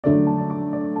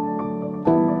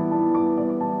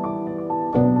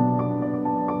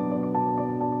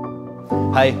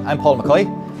Hi, I'm Paul McCoy.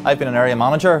 I've been an area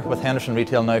manager with Henderson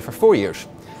Retail now for 4 years.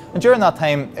 And during that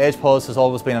time, EDGEPoS has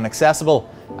always been an accessible,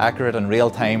 accurate and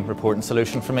real-time reporting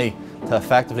solution for me to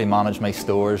effectively manage my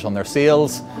stores on their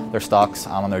sales, their stocks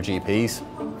and on their GPs.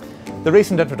 The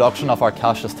recent introduction of our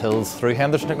cashless tills through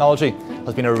Henderson technology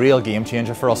has been a real game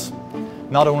changer for us,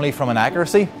 not only from an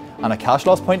accuracy and a cash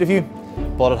loss point of view,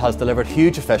 but it has delivered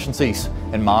huge efficiencies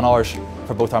in man hours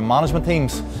for both our management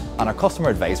teams and our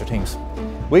customer advisor teams.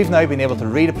 We've now been able to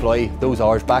redeploy those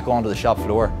hours back onto the shop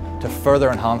floor to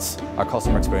further enhance our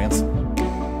customer experience.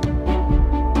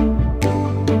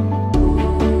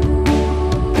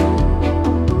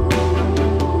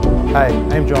 Hi,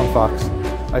 I'm John Fox.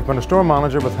 I've been a store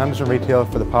manager with Henderson Retail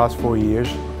for the past 4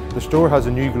 years. The store has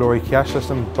a new Glory cash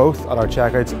system both at our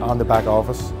checkouts and the back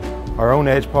office. Our own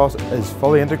EDGEPoS is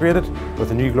fully integrated with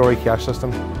the new Glory cash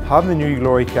system. Having the new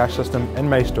Glory cash system in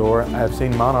my store, I have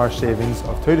seen man-hour savings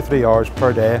of 2 to 3 hours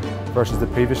per day versus the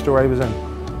previous store I was in.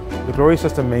 The Glory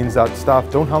system means that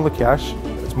staff don't handle cash,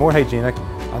 it's more hygienic,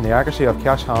 and the accuracy of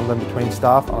cash handling between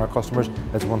staff and our customers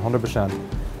is 100%.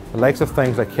 The likes of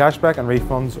things like cashback and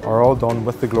refunds are all done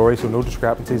with the Glory, so no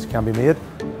discrepancies can be made.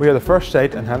 We are the first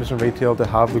site in Henderson Retail to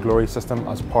have the Glory system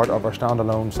as part of our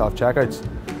standalone self-checkouts,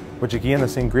 which again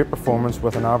has seen great performance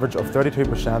with an average of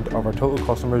 32% of our total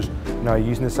customers now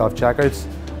using the self-checkouts,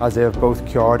 as they have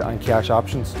both card and cash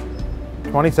options.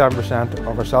 27%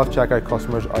 of our self-checkout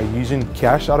customers are using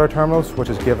cash at our terminals, which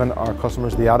has given our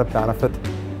customers the added benefit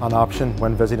and option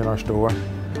when visiting our store.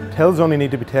 Tills only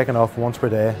need to be taken off once per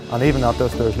day, and even at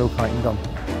this there is no counting done.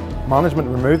 Management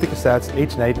remove the cassettes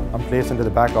each night and place into the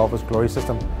back office Glory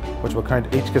system, which will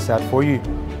count each cassette for you.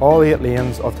 All 8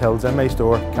 lanes of tills in my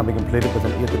store can be completed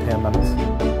within 8 to 10 minutes.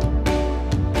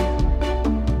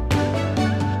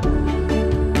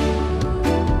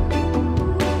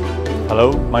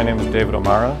 Hello, my name is David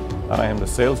O'Mara and I am the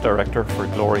Sales Director for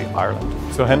Glory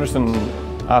Ireland. So Henderson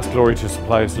asked Glory to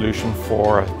supply a solution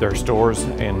for their stores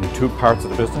in 2 parts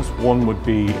of the business. One would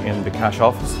be in the cash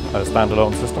office, a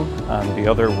standalone system, and the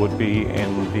other would be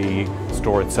in the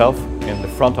store itself, in the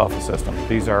front office system.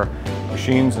 These are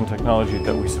machines and technology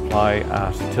that we supply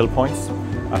at till points,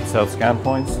 at self-scan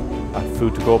points, at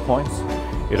food-to-go points.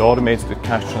 It automates the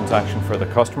cash transaction for the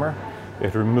customer.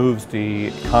 It removes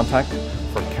the contact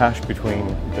for cash between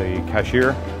the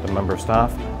cashier, the member of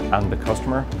staff and the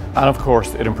customer. And of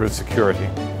course it improves security.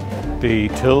 The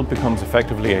till becomes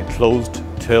effectively a closed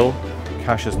till.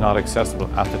 Cash is not accessible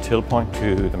at the till point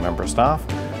to the member of staff,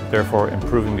 therefore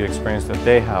improving the experience that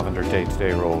they have in their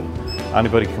day-to-day role.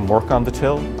 Anybody can work on the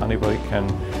till, anybody can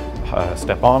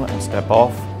step on and step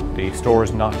off. The store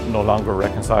is no longer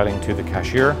reconciling to the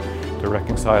cashier, they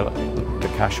reconcile the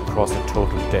cash across a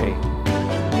total day.